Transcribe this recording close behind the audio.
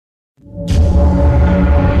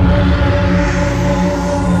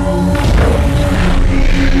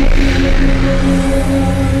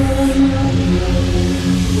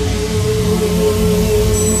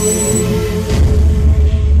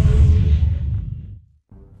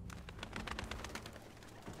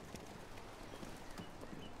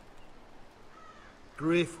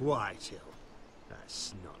Griff Whitehill. That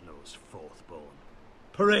snot-nosed fourth-born.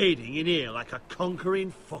 Parading in here like a conquering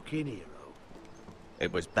fucking hero.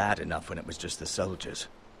 It was bad enough when it was just the soldiers.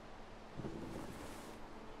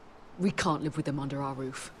 We can't live with them under our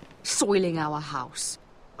roof, soiling our house.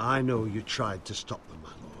 I know you tried to stop them,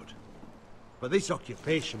 my lord. But this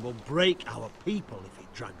occupation will break our people if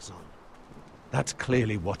it drags on. That's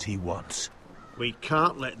clearly what he wants. We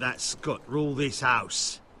can't let that scut rule this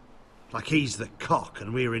house. Like he's the cock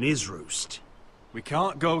and we're in his roost. We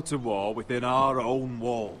can't go to war within our own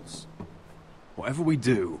walls. Whatever we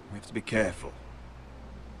do, we have to be careful.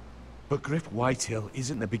 But Griff Whitehill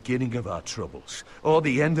isn't the beginning of our troubles, or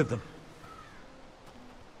the end of them.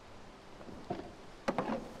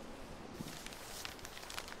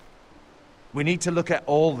 We need to look at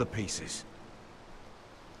all the pieces.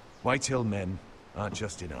 Whitehill men aren't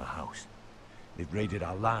just in our house. They've raided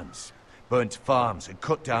our lands, burnt farms, and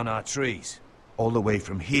cut down our trees. All the way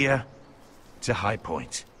from here to High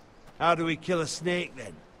Point. How do we kill a snake,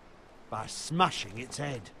 then? By smashing its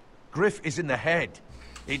head. Griff isn't the head.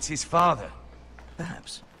 It's his father.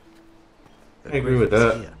 Perhaps. I agree with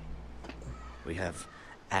that. Here. We have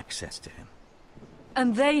access to him.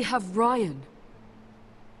 And they have Ryan.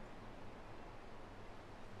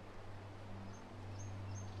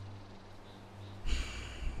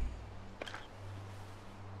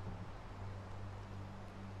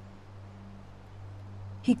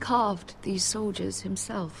 He carved these soldiers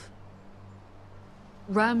himself.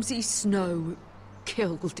 Ramsay Snow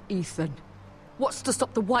killed Ethan. What's to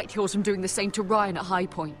stop the Whitehills from doing the same to Ryan at High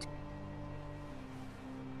Point?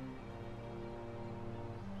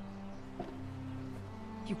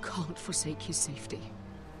 You can't forsake his safety.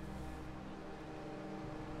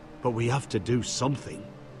 But we have to do something.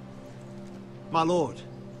 My lord,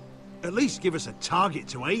 at least give us a target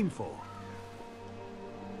to aim for.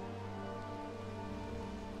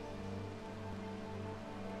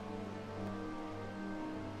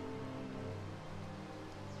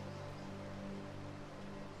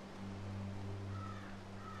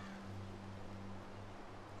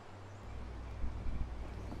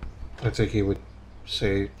 I think he would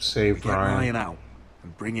say save Get Ryan. Ryan out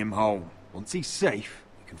and bring him home. Once he's safe,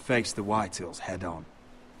 he can face the Whitehills head on.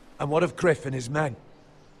 And what of Griff and his men?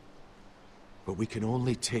 But we can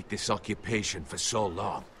only take this occupation for so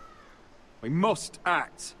long. We must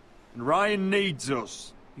act, and Ryan needs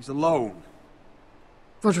us. He's alone.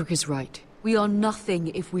 Roderick is right. We are nothing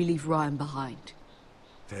if we leave Ryan behind.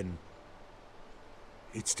 Then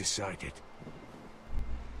it's decided.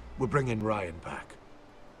 We're bringing Ryan back.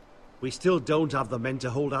 We still don't have the men to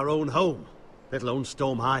hold our own home, let alone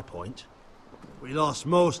storm High Point. We lost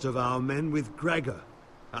most of our men with Gregor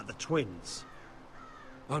at the Twins.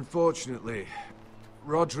 Unfortunately,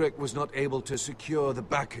 Roderick was not able to secure the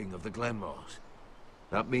backing of the Glenmores.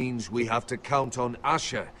 That means we have to count on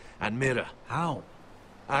Asher and Mira. How?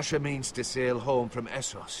 Asher means to sail home from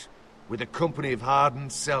Essos, with a company of hardened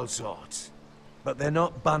sellswords. But they're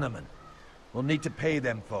not bannermen. We'll need to pay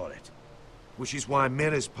them for it. Which is why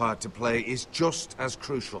Mira's part to play is just as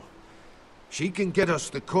crucial. She can get us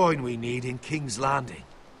the coin we need in King's Landing.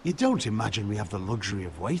 You don't imagine we have the luxury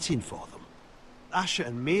of waiting for them. Asher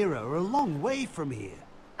and Mira are a long way from here.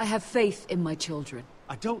 I have faith in my children.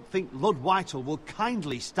 I don't think Lord Whitehall will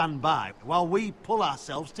kindly stand by while we pull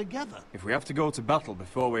ourselves together. If we have to go to battle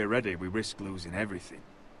before we're ready, we risk losing everything.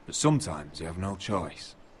 But sometimes you have no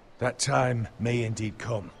choice. That time may indeed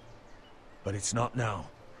come. But it's not now.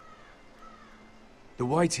 The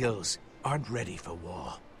Whitehills aren't ready for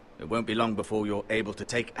war. It won't be long before you're able to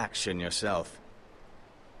take action yourself.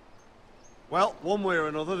 Well, one way or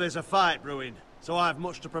another, there's a fight brewing, so I have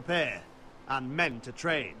much to prepare, and men to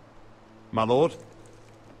train. My lord?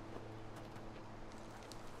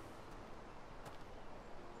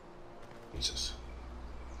 Jesus.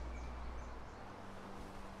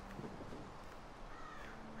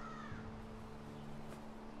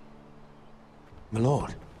 My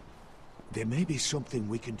lord, there may be something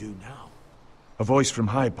we can do now. A voice from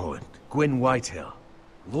High Point, Gwyn Whitehill.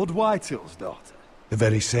 Lord Whitehill's daughter? The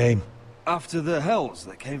very same. After the hells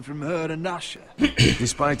that came from her and Asher?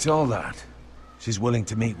 Despite all that, she's willing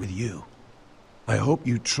to meet with you. I hope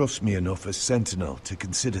you trust me enough as Sentinel to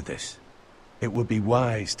consider this. It would be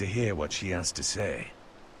wise to hear what she has to say.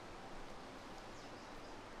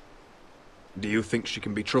 Do you think she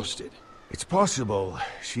can be trusted? It's possible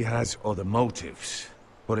she has other motives,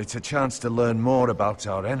 but it's a chance to learn more about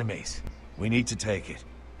our enemies. We need to take it,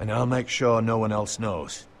 and I'll make sure no one else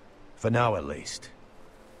knows. For now, at least.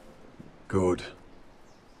 Good.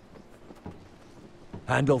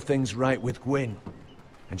 Handle things right with Gwyn,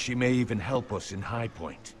 and she may even help us in High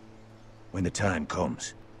Point. when the time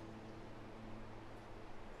comes.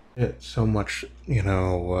 Yeah, so much, you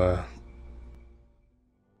know,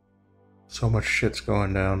 so much shit's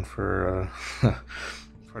going down for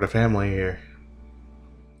for the family here.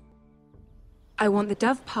 I want the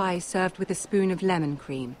dove pie served with a spoon of lemon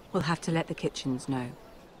cream. We'll have to let the kitchens know.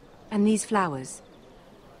 And these flowers,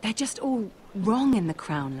 they're just all wrong in the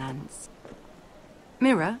Crown lands.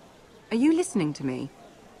 Mira, are you listening to me?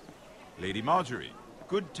 Lady Marjorie,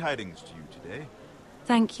 good tidings to you today.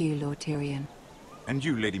 Thank you, Lord Tyrion. And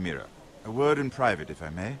you, Lady Mira, a word in private, if I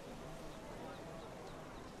may.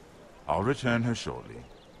 I'll return her shortly.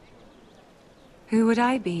 Who would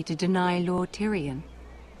I be to deny Lord Tyrion?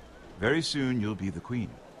 Very soon you'll be the queen,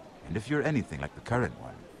 and if you're anything like the current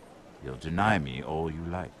one, you'll deny me all you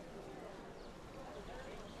like.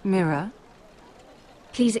 Mira?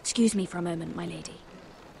 Please excuse me for a moment, my lady.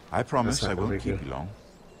 I promise I not won't very keep good. you long.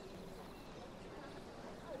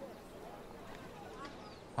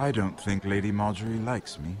 I don't think Lady Marjorie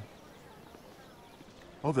likes me.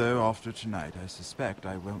 Although, after tonight, I suspect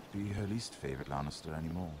I won't be her least favorite Lannister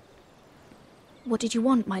anymore. What did you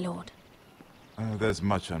want, my lord? There's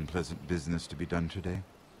much unpleasant business to be done today.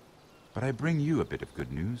 But I bring you a bit of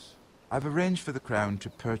good news. I've arranged for the Crown to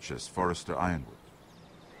purchase Forrester Ironwood.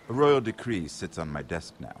 A royal decree sits on my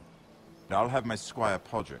desk now. And I'll have my squire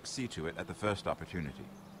Podrick see to it at the first opportunity.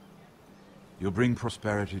 You'll bring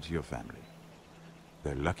prosperity to your family.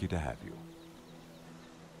 They're lucky to have you.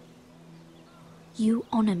 You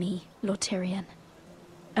honor me, Lord Tyrion.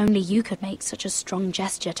 Only you could make such a strong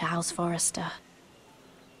gesture to House Forrester.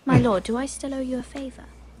 My lord, do I still owe you a favor?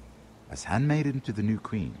 As handmaiden to the new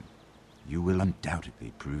queen, you will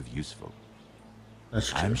undoubtedly prove useful. That's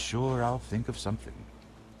true. I'm sure I'll think of something.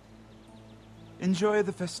 Enjoy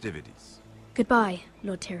the festivities. Goodbye,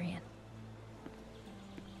 Lord Tyrion.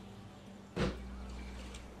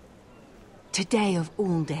 Today of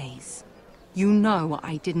all days. You know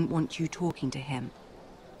I didn't want you talking to him.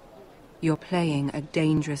 You're playing a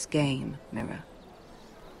dangerous game, Mira.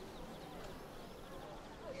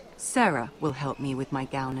 Sarah will help me with my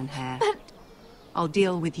gown and hair. But... I'll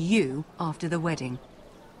deal with you after the wedding.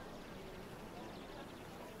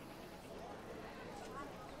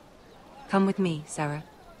 Come with me, Sarah.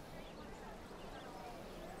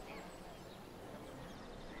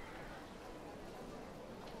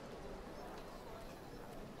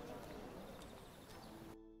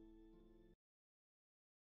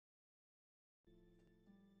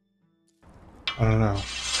 I don't know.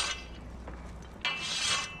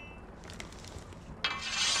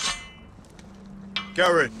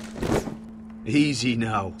 Garrett! Easy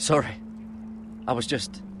now. Sorry. I was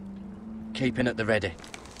just keeping at the ready.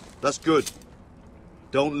 That's good.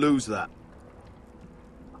 Don't lose that.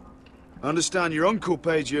 I understand your uncle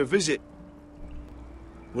paid you a visit.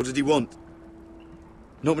 What did he want?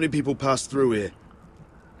 Not many people pass through here.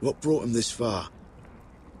 What brought him this far?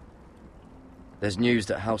 There's news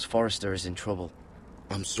that House Forrester is in trouble.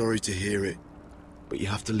 I'm sorry to hear it, but you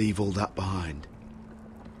have to leave all that behind.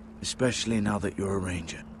 Especially now that you're a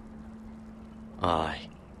ranger. Aye.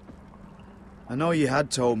 I know you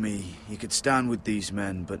had told me you could stand with these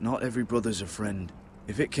men, but not every brother's a friend,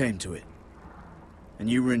 if it came to it. And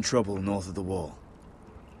you were in trouble north of the wall.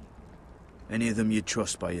 Any of them you'd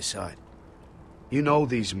trust by your side. You know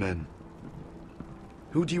these men.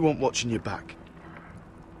 Who do you want watching your back?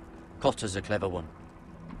 Cotter's a clever one.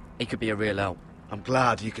 He could be a real help. I'm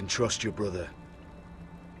glad you can trust your brother.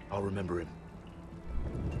 I'll remember him.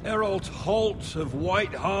 Errol Holt of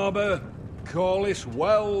White Harbour, Corliss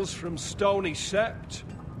Wells from Stony Sept.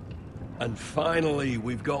 And finally,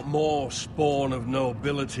 we've got more spawn of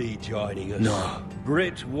nobility joining us. No.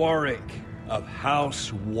 Britt Warwick of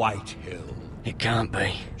House Whitehill. It can't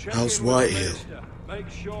be. House Whitehill. Make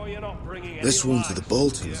sure you're not bringing any This one to the lice.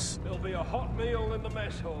 Boltons. There'll be a hot meal in the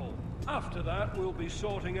mess hall. After that, we'll be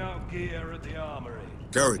sorting out gear at the armory.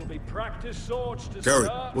 Garrett. There'll be practice swords to Garrett,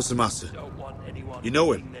 start. what's the matter? Don't want anyone You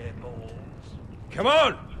know him? eating their balls. Come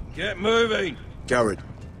on, get moving. Garrett.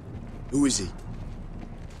 Who is he?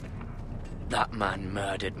 That man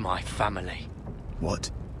murdered my family. What?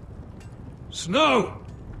 Snow!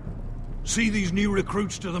 See these new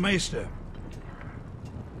recruits to the Maester.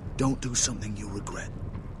 Don't do something you'll regret.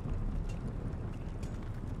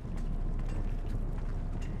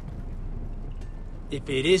 If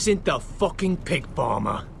it isn't the fucking pig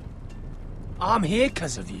farmer. I'm here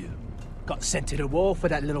 'cause of you. Got sent to the war for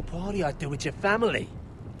that little party I threw with your family.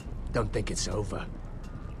 Don't think it's over.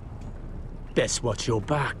 Best watch your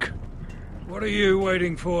back. What are you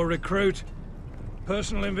waiting for, recruit?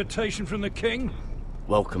 Personal invitation from the king?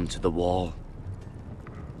 Welcome to the wall,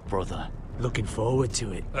 brother. Looking forward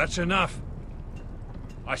to it. That's enough.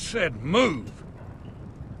 I said move.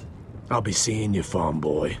 I'll be seeing you, farm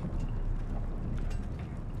boy.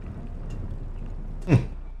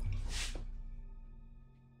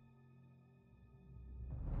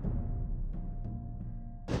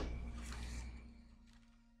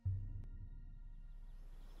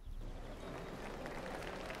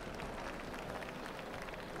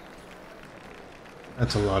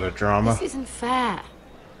 That's a lot of drama. This isn't fair.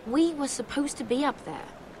 We were supposed to be up there.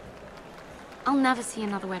 I'll never see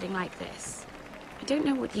another wedding like this. I don't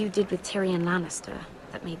know what you did with Tyrion Lannister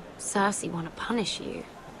that made Cersei want to punish you,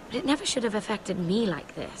 but it never should have affected me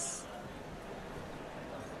like this.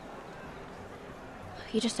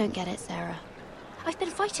 You just don't get it, Sarah. I've been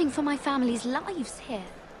fighting for my family's lives here,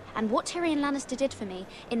 and what Tyrion Lannister did for me,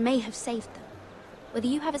 it may have saved them. Whether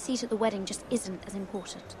you have a seat at the wedding just isn't as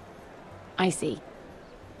important. I see.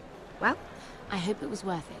 Well, I hope it was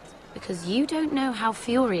worth it, because you don't know how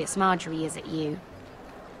furious Marjorie is at you.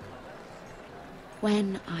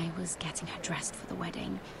 When I was getting her dressed for the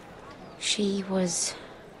wedding, she was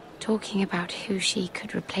talking about who she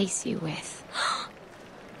could replace you with.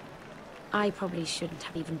 I probably shouldn't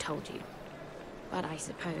have even told you, but I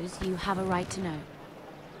suppose you have a right to know.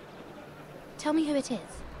 Tell me who it is.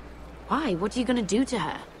 Why? What are you gonna do to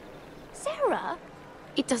her? Sarah?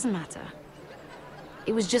 It doesn't matter.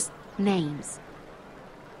 It was just names.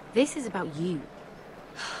 This is about you.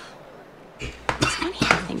 It's funny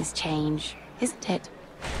how things change, isn't it?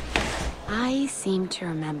 I seem to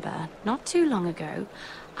remember, not too long ago,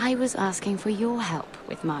 I was asking for your help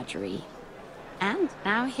with Marjorie. And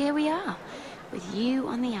now here we are, with you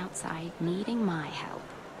on the outside needing my help.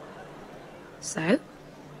 So,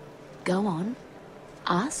 go on,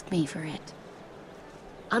 ask me for it.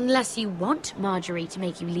 Unless you want Marjorie to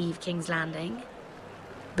make you leave King's Landing.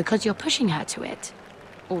 Because you're pushing her to it.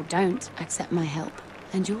 Or don't accept my help,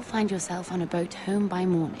 and you'll find yourself on a boat home by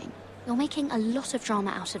morning. You're making a lot of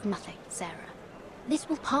drama out of nothing, Sarah. This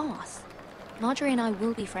will pass. Marjorie and I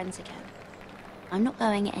will be friends again. I'm not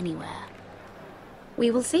going anywhere.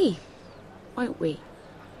 We will see, won't we?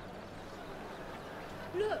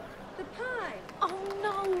 Look, the pie! Oh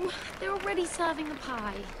no! They're already serving the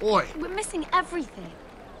pie. Oi! We're missing everything.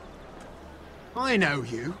 I know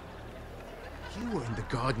you. You were in the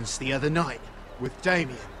gardens the other night with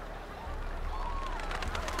Damien.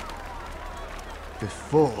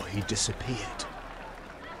 Before he disappeared.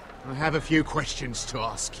 I have a few questions to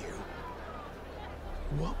ask you.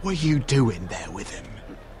 What were you doing there with him?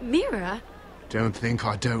 Mira? Don't think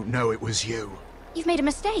I don't know it was you. You've made a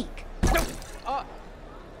mistake.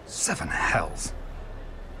 Seven hells.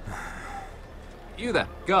 You there,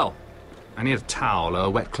 girl. I need a towel or a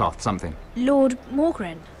wet cloth, something. Lord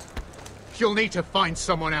Morgren. You'll need to find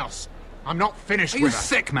someone else. I'm not finished Are with you her.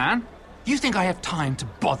 sick, man? You think I have time to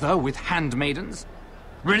bother with handmaidens?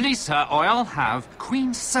 Release her, or I'll have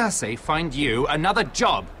Queen Cersei find you another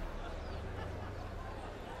job.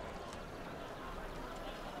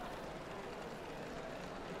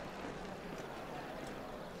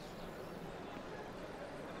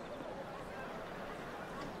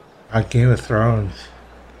 Game of Thrones.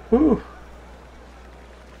 Woo.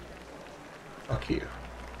 Fuck you.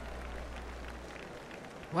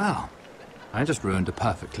 Well, I just ruined a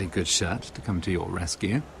perfectly good shirt to come to your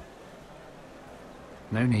rescue.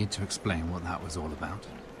 No need to explain what that was all about.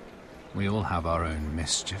 We all have our own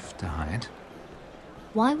mischief to hide.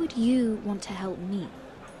 Why would you want to help me?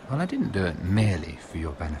 Well, I didn't do it merely for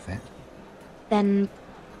your benefit. Then,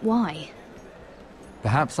 why?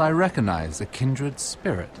 Perhaps I recognize a kindred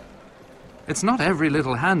spirit. It's not every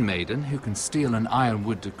little handmaiden who can steal an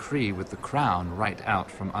ironwood decree with the crown right out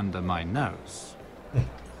from under my nose.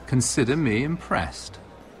 Consider me impressed.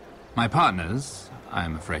 My partners, I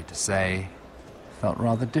am afraid to say, felt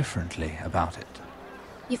rather differently about it.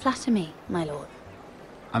 You flatter me, my lord.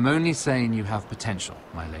 I'm only saying you have potential,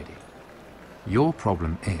 my lady. Your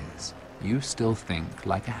problem is, you still think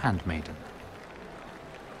like a handmaiden.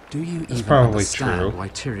 Do you even understand why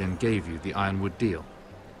Tyrion gave you the ironwood deal?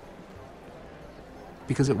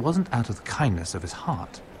 Because it wasn't out of the kindness of his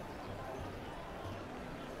heart.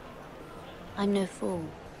 I'm no fool.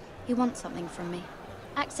 He wants something from me.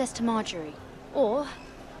 Access to Marjorie. Or,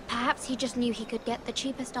 perhaps he just knew he could get the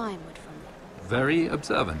cheapest ironwood from me. Very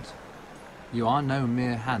observant. You are no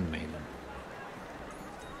mere handmaiden.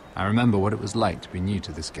 I remember what it was like to be new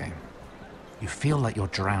to this game. You feel like you're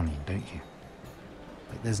drowning, don't you?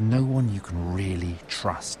 Like there's no one you can really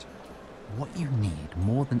trust. What you need,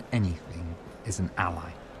 more than anything, is an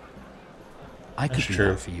ally. I could be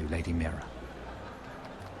that for you, Lady Mira.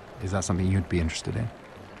 Is that something you'd be interested in?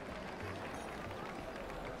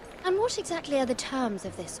 And what exactly are the terms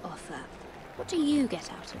of this offer? What do you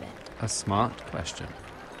get out of it? A smart question.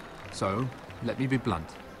 So, let me be blunt.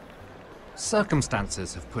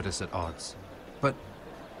 Circumstances have put us at odds. But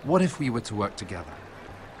what if we were to work together?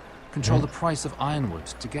 Control the price of ironwood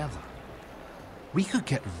together? We could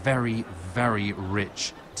get very, very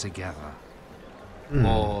rich together.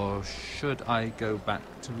 Or should I go back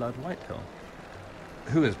to Lord Whitehill,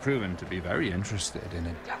 who has proven to be very interested in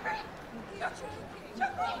it?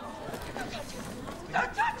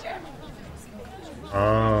 Don't touch him!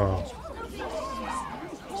 Oh.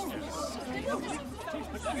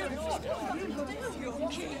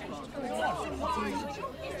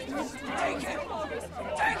 Take it!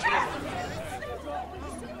 Take it!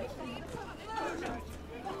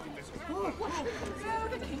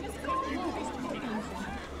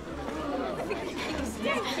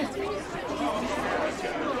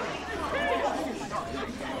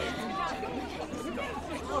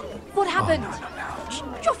 What happened?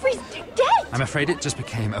 Joffrey's dead! I'm afraid it just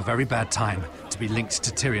became a very bad time to be linked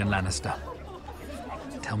to Tyrion Lannister.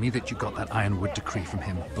 Tell me that you got that Ironwood decree from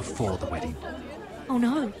him before the wedding. Oh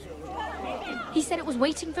no. He said it was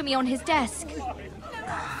waiting for me on his desk.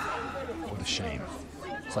 What a shame.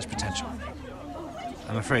 Such potential.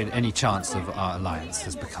 I'm afraid any chance of our alliance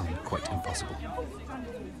has become quite impossible.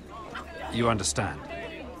 You understand,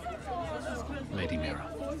 Lady Mira?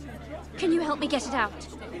 Can you help me get it out?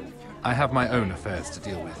 I have my own affairs to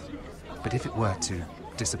deal with. But if it were to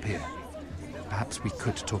disappear, perhaps we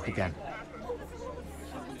could talk again.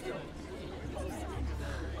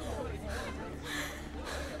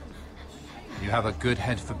 You have a good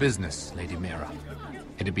head for business, Lady Mira.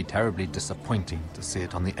 It'd be terribly disappointing to see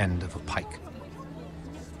it on the end of a pike.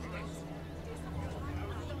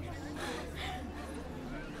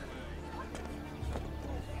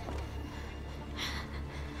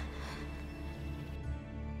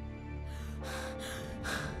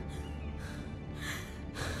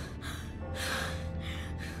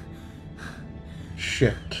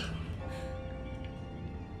 Shit.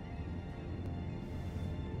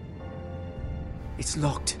 It's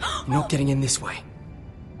locked. You're not getting in this way.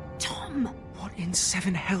 Tom! What in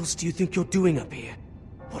seven hells do you think you're doing up here?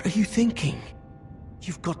 What are you thinking?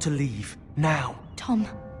 You've got to leave. Now. Tom,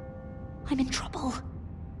 I'm in trouble.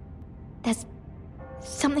 There's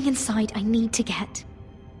something inside I need to get.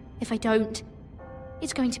 If I don't,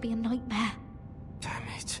 it's going to be a nightmare. Damn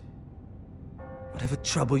it. Whatever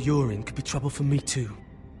trouble you're in could be trouble for me too.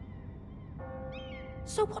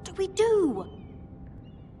 So what do we do?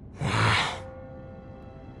 I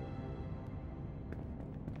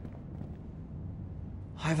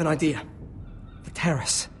have an idea. The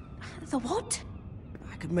terrace. The what?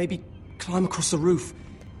 I could maybe climb across the roof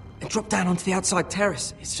and drop down onto the outside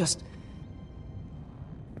terrace. It's just...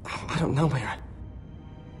 I don't know, Mira.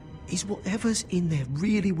 Is whatever's in there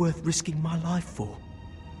really worth risking my life for?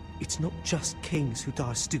 It's not just kings who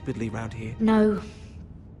die stupidly around here. No,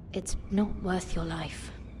 it's not worth your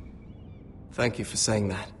life. Thank you for saying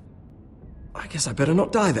that. I guess I better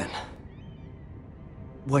not die then.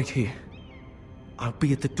 Wait here. I'll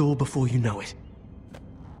be at the door before you know it.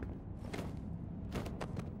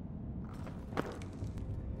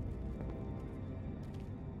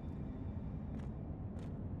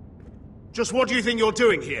 Just what do you think you're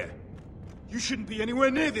doing here? You shouldn't be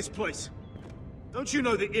anywhere near this place. Don't you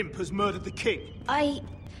know the imp has murdered the king? I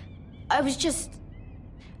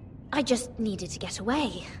just needed to get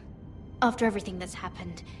away. After everything that's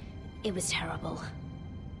happened, it was terrible.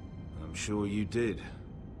 I'm sure you did.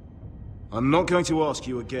 I'm not going to ask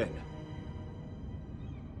you again.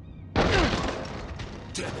 Damn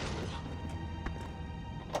it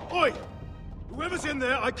all. Oi! Whoever's in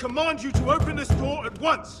there, I command you to open this door at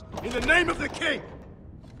once, in the name of the king!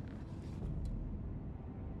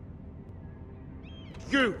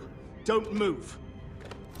 You, don't move.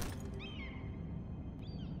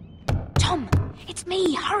 Tom, it's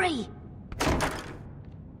me, hurry!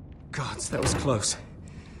 Gods, that was close.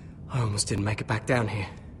 I almost didn't make it back down here.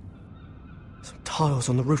 Some tiles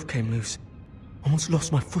on the roof came loose. Almost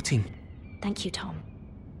lost my footing. Thank you, Tom.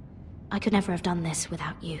 I could never have done this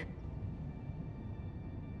without you.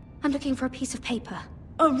 I'm looking for a piece of paper.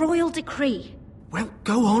 A royal decree. Well,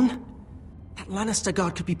 go on. That Lannister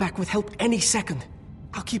guard could be back with help any second.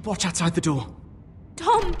 I'll keep watch outside the door.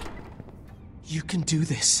 Tom! You can do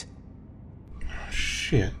this.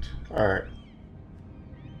 Shit. Alright.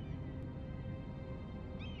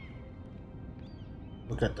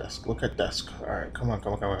 Look at desk. Look at desk. Alright, come on.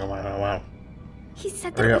 He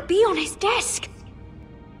said that it would be on his desk.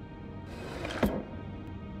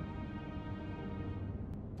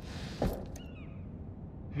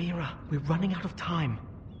 Mira, we're running out of time.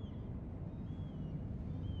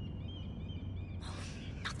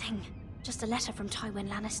 nothing. Just a letter from Tywin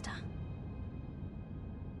Lannister.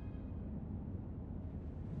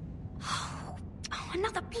 Oh,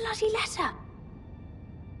 another bloody letter!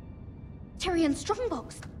 Tyrion's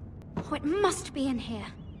strongbox. Oh, it must be in here.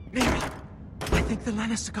 Mary, I think the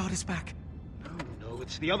Lannister guard is back. No,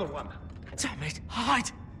 it's the other one. Damn it,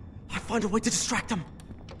 hide! I'll find a way to distract them.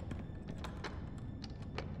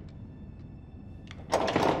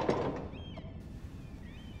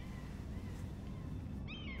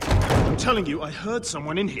 I'm telling you, I heard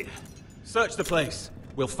someone in here. Search the place.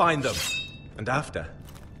 We'll find them. And after,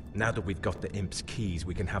 now that we've got the Imp's keys,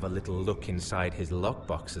 we can have a little look inside his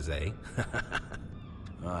lockboxes, eh?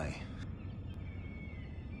 Aye.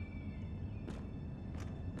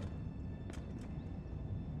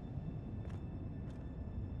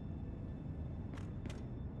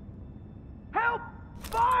 Help!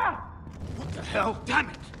 Fire! What the hell? Damn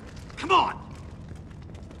it! Come on!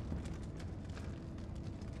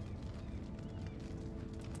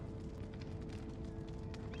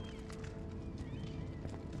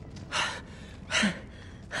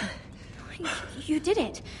 You did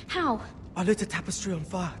it. How? I lit a tapestry on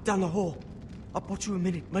fire down the hall. I bought you a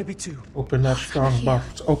minute, maybe two. Open that strong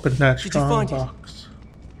box. Open that Did you strong find box.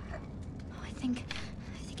 Oh, I think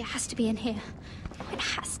it has to be in here. Oh, it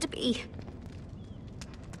has to be.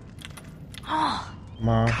 Oh,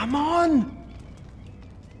 Mom. Come on!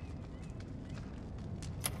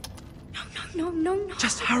 No.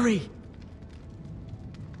 Just hurry.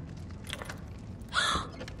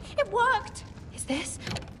 It worked! Is this?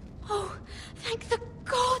 Oh, thank the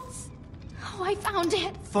gods! Oh, I found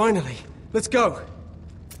it! Finally. Let's go.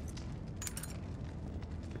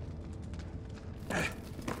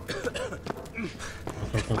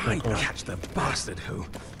 If I catch the bastard who...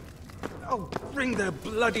 I'll wring their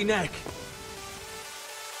bloody neck.